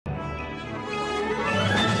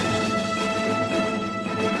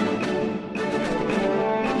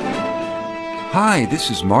Hi, this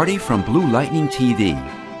is Marty from Blue Lightning TV.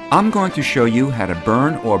 I'm going to show you how to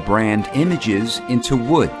burn or brand images into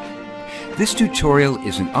wood. This tutorial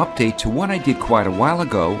is an update to one I did quite a while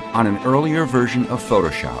ago on an earlier version of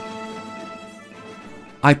Photoshop.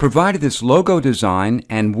 I provided this logo design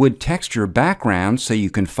and wood texture background so you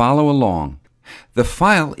can follow along. The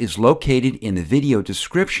file is located in the video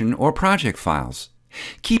description or project files.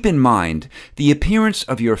 Keep in mind, the appearance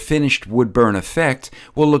of your finished wood burn effect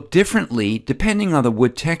will look differently depending on the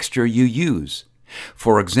wood texture you use.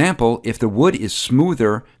 For example, if the wood is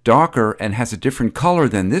smoother, darker, and has a different color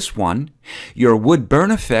than this one, your wood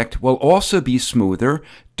burn effect will also be smoother,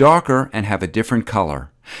 darker, and have a different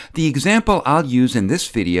color. The example I'll use in this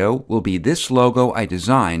video will be this logo I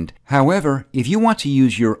designed. However, if you want to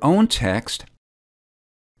use your own text,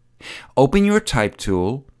 open your Type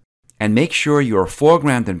tool and make sure your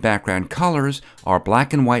foreground and background colors are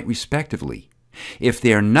black and white respectively. If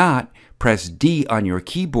they're not, press D on your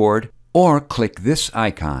keyboard or click this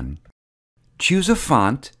icon. Choose a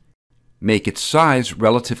font, make its size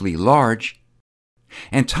relatively large,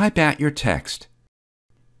 and type out your text.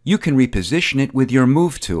 You can reposition it with your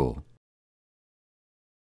Move tool.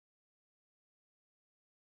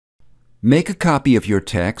 Make a copy of your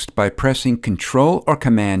text by pressing Ctrl or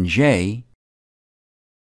Command J,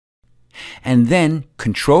 and then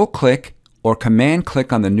Control-click or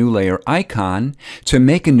Command-click on the new layer icon to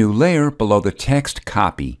make a new layer below the text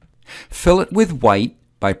copy. Fill it with white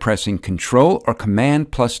by pressing Ctrl or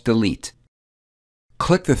Command plus Delete.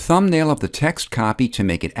 Click the thumbnail of the text copy to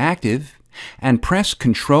make it active, and press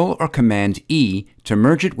Ctrl or Command E to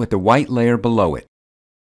merge it with the white layer below it.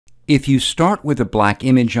 If you start with a black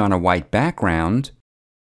image on a white background,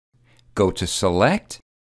 go to Select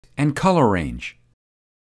and Color Range.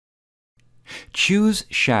 Choose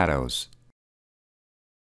Shadows.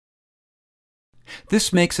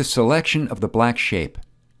 This makes a selection of the black shape.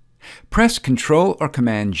 Press Ctrl or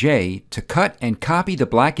Command J to cut and copy the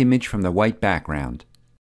black image from the white background.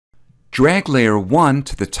 Drag Layer 1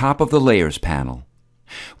 to the top of the Layers panel.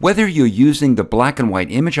 Whether you're using the black and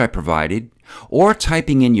white image I provided or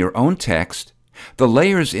typing in your own text, the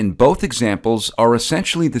layers in both examples are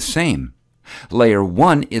essentially the same. Layer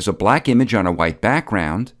 1 is a black image on a white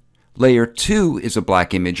background. Layer 2 is a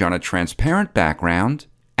black image on a transparent background,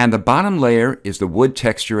 and the bottom layer is the wood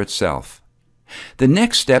texture itself. The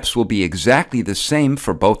next steps will be exactly the same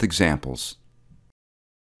for both examples.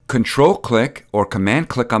 Control-click or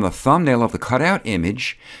Command-click on the thumbnail of the cutout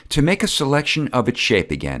image to make a selection of its shape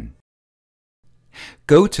again.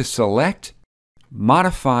 Go to Select,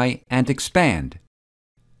 Modify, and Expand.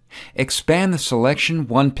 Expand the selection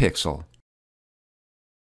 1 pixel.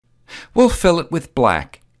 We'll fill it with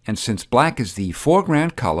black. And since black is the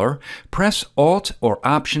foreground color, press Alt or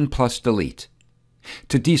Option plus Delete.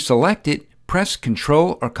 To deselect it, press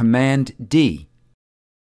Ctrl or Command D.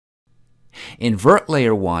 Invert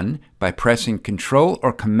Layer 1 by pressing Ctrl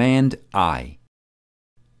or Command I.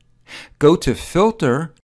 Go to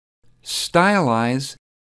Filter, Stylize,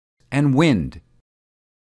 and Wind.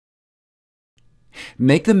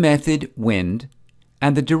 Make the method Wind,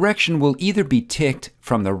 and the direction will either be ticked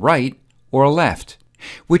from the right or left.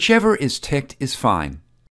 Whichever is ticked is fine.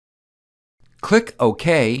 Click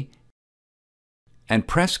OK and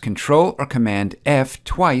press Ctrl or Command F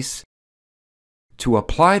twice to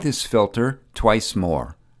apply this filter twice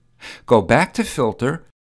more. Go back to Filter,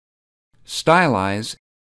 Stylize,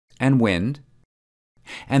 and Wind,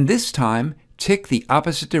 and this time tick the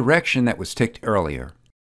opposite direction that was ticked earlier.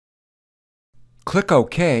 Click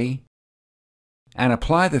OK and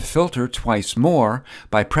apply the filter twice more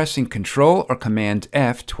by pressing Ctrl or Command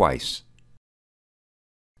F twice.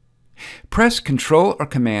 Press Ctrl or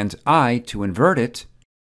Command I to invert it,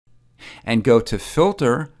 and go to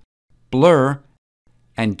Filter, Blur,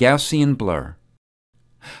 and Gaussian Blur.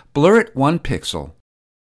 Blur it 1 pixel.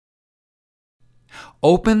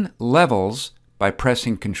 Open Levels by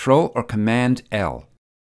pressing Ctrl or Command L.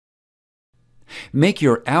 Make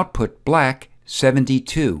your output black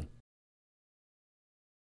 72.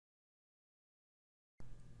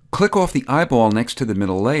 Click off the eyeball next to the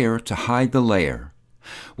middle layer to hide the layer.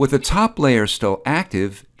 With the top layer still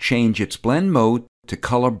active, change its blend mode to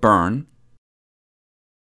Color Burn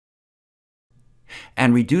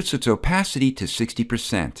and reduce its opacity to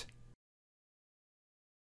 60%.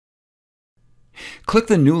 Click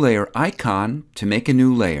the New Layer icon to make a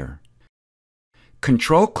new layer.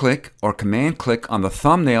 Control-click or Command-click on the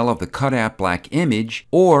thumbnail of the cutout black image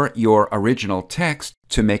or your original text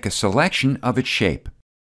to make a selection of its shape.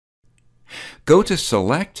 Go to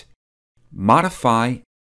Select, Modify,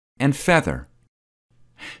 and Feather.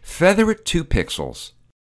 Feather it 2 pixels.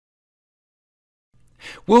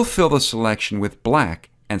 We'll fill the selection with black,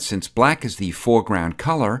 and since black is the foreground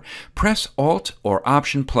color, press Alt or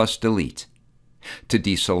Option plus Delete. To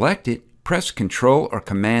deselect it, press Ctrl or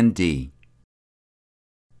Command D.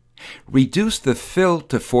 Reduce the fill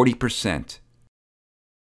to 40%.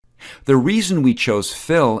 The reason we chose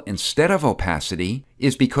fill instead of opacity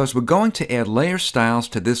is because we're going to add layer styles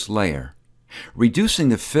to this layer. Reducing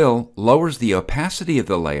the fill lowers the opacity of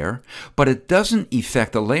the layer, but it doesn't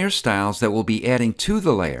affect the layer styles that we'll be adding to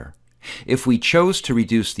the layer. If we chose to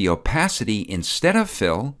reduce the opacity instead of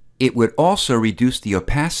fill, it would also reduce the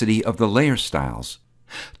opacity of the layer styles.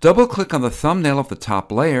 Double-click on the thumbnail of the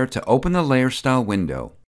top layer to open the Layer Style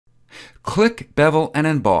window. Click Bevel and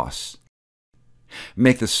Emboss.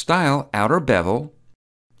 Make the style outer bevel,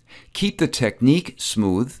 keep the technique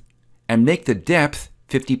smooth, and make the depth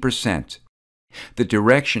 50%. The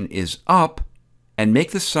direction is up, and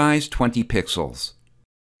make the size 20 pixels.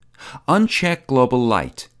 Uncheck Global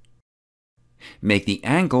Light. Make the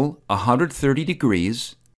angle 130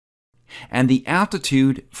 degrees, and the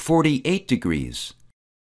altitude 48 degrees.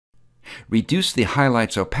 Reduce the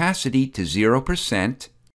highlight's opacity to 0%,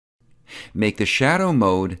 make the shadow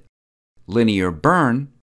mode Linear Burn,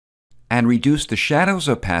 and reduce the shadow's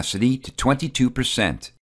opacity to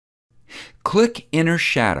 22%. Click Inner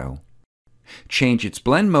Shadow. Change its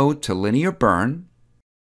blend mode to Linear Burn,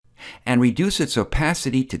 and reduce its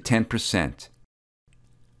opacity to 10%.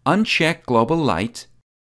 Uncheck Global Light,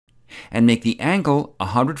 and make the angle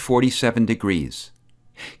 147 degrees.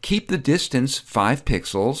 Keep the distance 5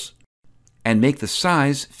 pixels, and make the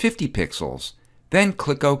size 50 pixels. Then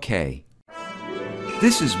click OK.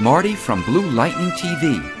 This is Marty from Blue Lightning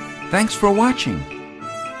TV. Thanks for watching.